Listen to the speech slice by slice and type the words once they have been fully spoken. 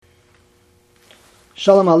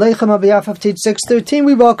Shalom Aleichem, on behalf of Teach 613,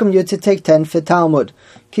 we welcome you to take 10 for Talmud.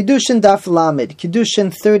 Kiddushin Daf Lamed,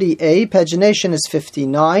 Kiddushin 30a, pagination is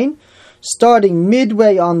 59. Starting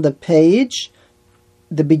midway on the page,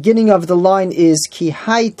 the beginning of the line is Ki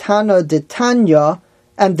Hai Tana de Tanya,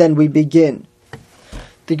 and then we begin.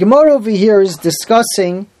 The Gemara over here is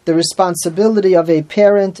discussing the responsibility of a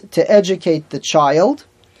parent to educate the child,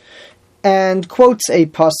 and quotes a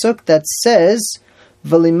pasuk that says,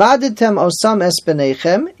 V'limaditem osam es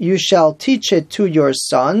b'neichem, you shall teach it to your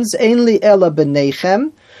sons, ainli ela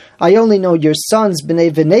b'neichem, I only know your sons, b'nei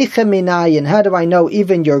v'neichem minai, and how do I know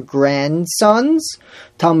even your grandsons?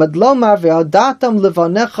 Talmud lomar v'hodatam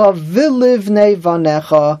levanecha v'livnei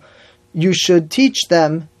vanecha, you should teach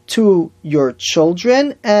them to your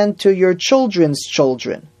children and to your children's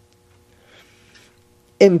children.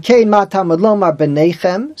 Imkein ma Talmud lomar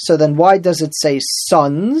b'neichem, so then why does it say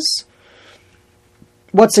sons?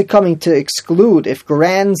 What's it coming to exclude if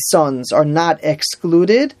grandsons are not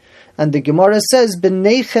excluded? And the Gemara says,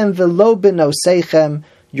 B'neichem v'lo b'noseichem,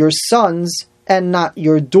 your sons and not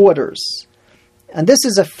your daughters. And this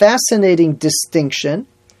is a fascinating distinction,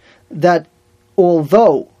 that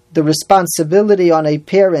although the responsibility on a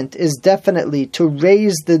parent is definitely to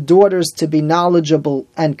raise the daughters to be knowledgeable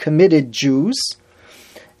and committed Jews,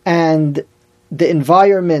 and the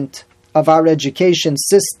environment of our education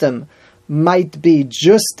system might be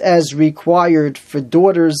just as required for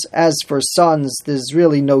daughters as for sons, there's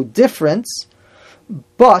really no difference,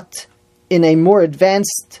 but in a more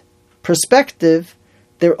advanced perspective,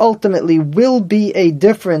 there ultimately will be a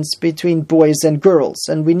difference between boys and girls,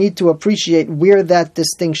 and we need to appreciate where that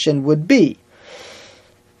distinction would be.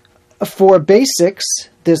 For basics,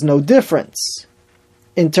 there's no difference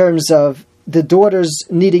in terms of the daughters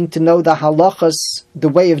needing to know the halachas, the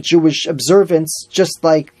way of Jewish observance, just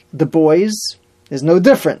like the boys. There's no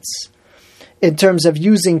difference. In terms of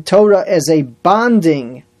using Torah as a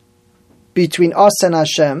bonding between us and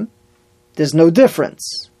Hashem, there's no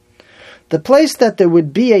difference. The place that there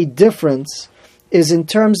would be a difference is in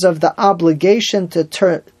terms of the obligation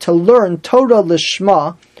to learn Torah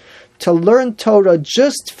lishma, to learn Torah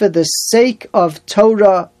just for the sake of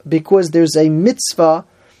Torah, because there's a mitzvah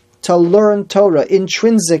to learn Torah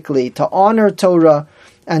intrinsically, to honor Torah,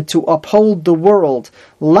 and to uphold the world,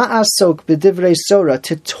 la'asok b'divrei Torah,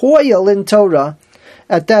 to toil in Torah.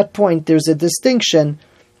 At that point, there's a distinction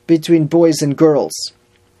between boys and girls.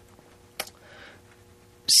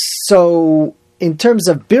 So, in terms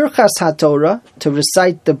of birchas haTorah, to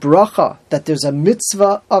recite the bracha, that there's a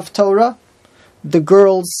mitzvah of Torah, the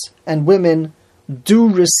girls and women do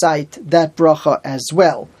recite that bracha as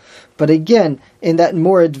well. But again, in that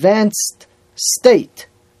more advanced state,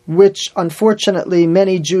 which unfortunately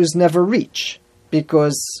many Jews never reach,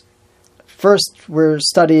 because first we're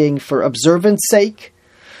studying for observance sake,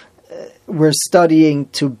 we're studying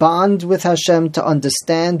to bond with Hashem, to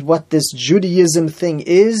understand what this Judaism thing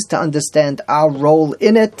is, to understand our role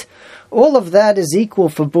in it. All of that is equal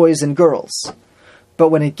for boys and girls. But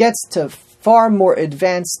when it gets to far more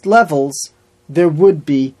advanced levels, there would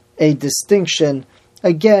be a distinction.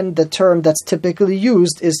 Again, the term that's typically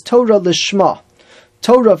used is Torah lishma.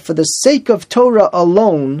 Torah for the sake of Torah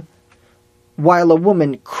alone, while a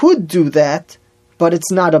woman could do that, but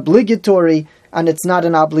it's not obligatory, and it's not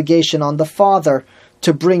an obligation on the father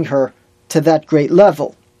to bring her to that great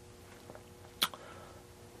level.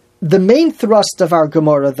 The main thrust of our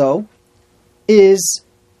Gemara, though, is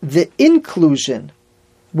the inclusion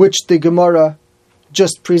which the Gemara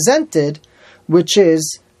just presented, which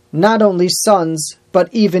is not only sons,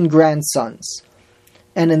 but even grandsons.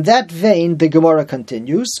 And in that vein, the Gemara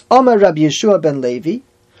continues, Omer Rabbi Yeshua ben Levi,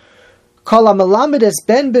 Kol ha-melamed es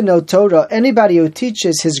ben beno Torah, anybody who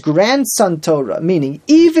teaches his grandson Torah, meaning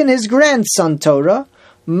even his grandson Torah,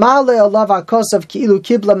 Male alav hakosav ki'ilu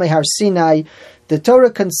kibla mehar Sinai, the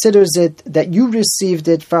Torah considers it that you received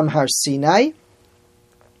it from Har Sinai.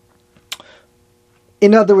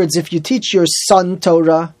 In other words, if you teach your son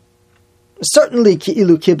Torah, certainly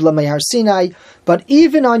ki'ilu kibla mehar Sinai, but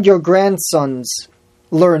even on your grandson's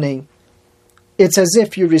learning, it's as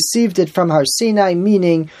if you received it from Har Sinai,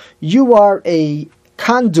 meaning you are a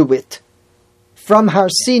conduit from Har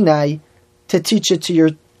Sinai to teach it to your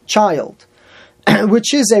child,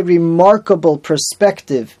 which is a remarkable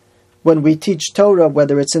perspective when we teach Torah,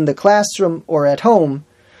 whether it's in the classroom or at home,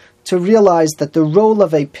 to realize that the role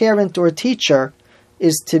of a parent or teacher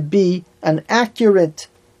is to be an accurate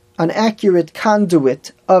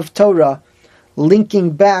conduit of Torah,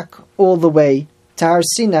 linking back all the way to Har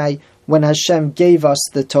Sinai when Hashem gave us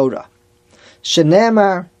the Torah.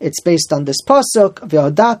 Shenemar, it's based on this pasuk,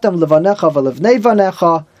 V'hodatam levanecha v'livnei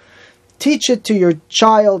vanecha, Teach it to your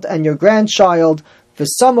child and your grandchild.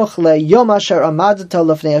 V'samuch le'yom asher amadata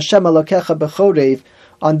lefnei Hashem Elokecha b'chorev,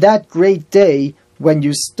 on that great day when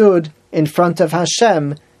you stood in front of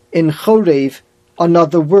Hashem in Chorev,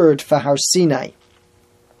 another word for Har Sinai.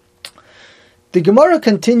 The Gemara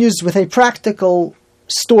continues with a practical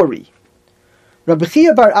story. Rabbi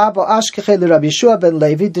Chia bar Abba Ashkeche Rabbi Yeshua ben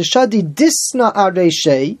Levi Deshadi Disna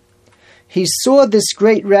Areshe. He saw this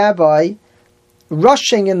great rabbi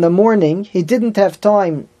rushing in the morning. He didn't have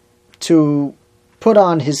time to put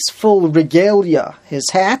on his full regalia, his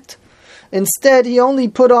hat. Instead, he only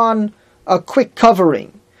put on a quick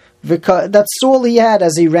covering. That's all he had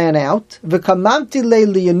as he ran out. And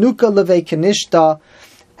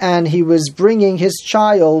he was bringing his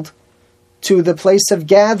child to the place of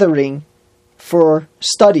gathering for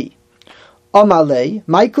study. Amalei,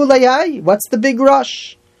 Maikulei, what's the big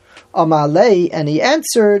rush? Amalei, and he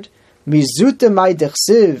answered, Mizute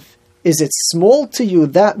Maidechsiv, is it small to you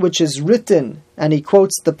that which is written? And he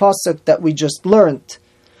quotes the pasuk that we just learnt,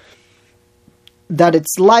 that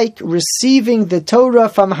it's like receiving the Torah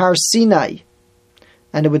from Har Sinai.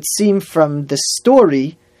 And it would seem from the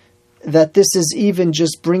story that this is even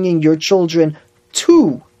just bringing your children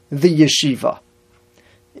to the yeshiva.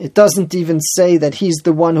 It doesn't even say that he's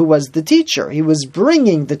the one who was the teacher. He was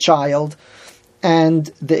bringing the child, and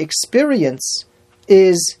the experience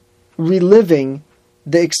is reliving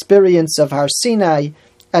the experience of Har Sinai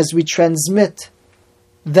as we transmit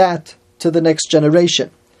that to the next generation.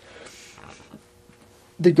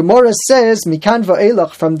 The Gemara says, Mikan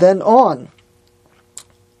va'elach, from then on,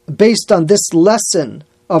 based on this lesson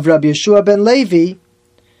of Rabbi Yeshua ben Levi,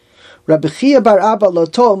 Rabbi Chia bar Abba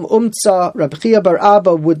lotom umtza, Rabbi Chia bar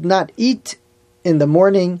Abba would not eat in the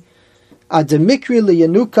morning, ademikri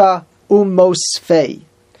liyanuka umosfei,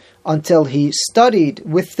 until he studied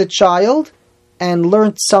with the child and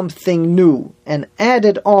learned something new and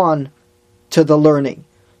added on to the learning.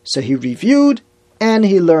 So he reviewed and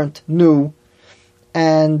he learned new,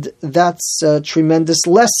 and that's a tremendous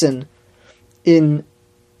lesson in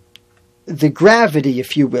the gravity,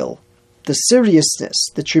 if you will, the seriousness,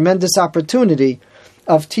 the tremendous opportunity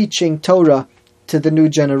of teaching Torah to the new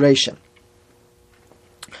generation.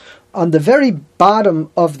 On the very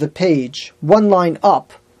bottom of the page, one line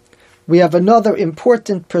up, we have another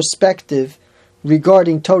important perspective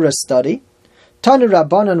regarding Torah study. Tanu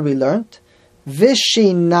Rabbanan, we learned,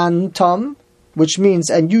 Vishinantam, which means,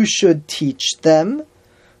 and you should teach them.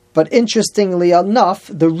 But interestingly enough,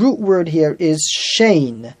 the root word here is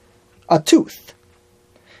shein, a tooth.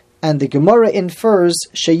 And the Gemara infers,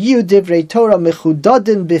 Sheyu divrei Torah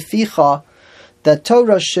mechudadin beficha, that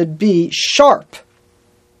Torah should be sharp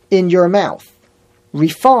in your mouth,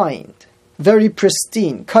 refined, very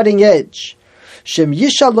pristine, cutting edge. Shem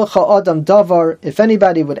yishalucha adam davar, if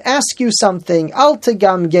anybody would ask you something, al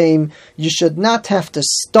tegam game, you should not have to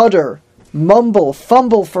stutter, mumble,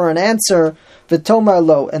 fumble for an answer, v'tomar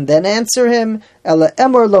lo, and then answer him, ela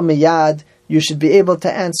emor lo miyad, you should be able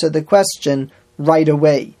to answer the question right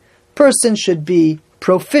away. Person should be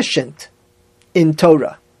proficient in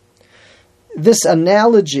Torah. This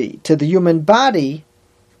analogy to the human body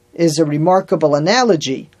is a remarkable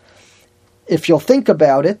analogy. If you'll think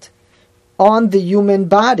about it, on the human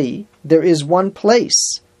body, there is one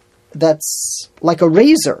place that's like a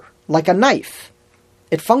razor, like a knife.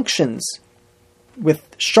 It functions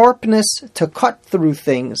with sharpness to cut through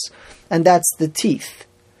things, and that's the teeth.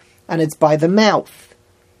 And it's by the mouth.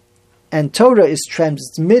 And Torah is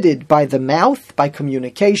transmitted by the mouth, by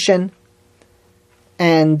communication.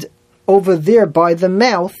 And over there by the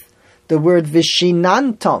mouth, the word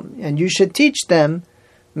vishinantam, and you should teach them,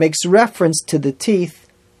 makes reference to the teeth,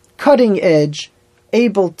 cutting edge,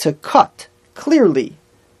 able to cut clearly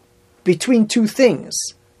between two things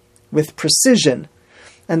with precision.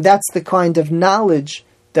 And that's the kind of knowledge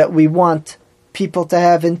that we want people to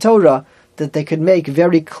have in Torah, that they could make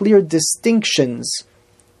very clear distinctions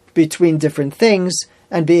between different things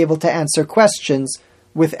and be able to answer questions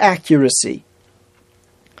with accuracy.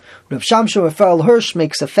 Rav Shamshon Raphael Hirsch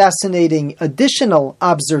makes a fascinating additional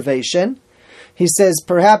observation. He says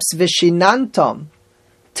perhaps vishinantam,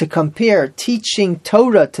 to compare teaching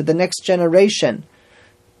Torah to the next generation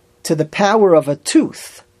to the power of a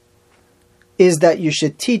tooth, is that you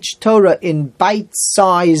should teach Torah in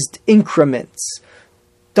bite-sized increments.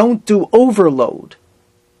 Don't do overload.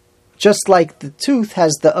 Just like the tooth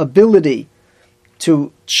has the ability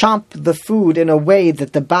to chomp the food in a way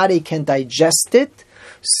that the body can digest it,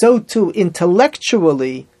 so too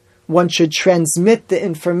intellectually one should transmit the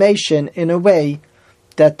information in a way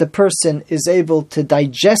that the person is able to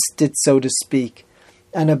digest it, so to speak,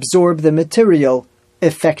 and absorb the material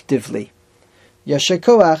effectively. Yasher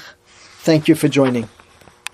Koach, thank you for joining.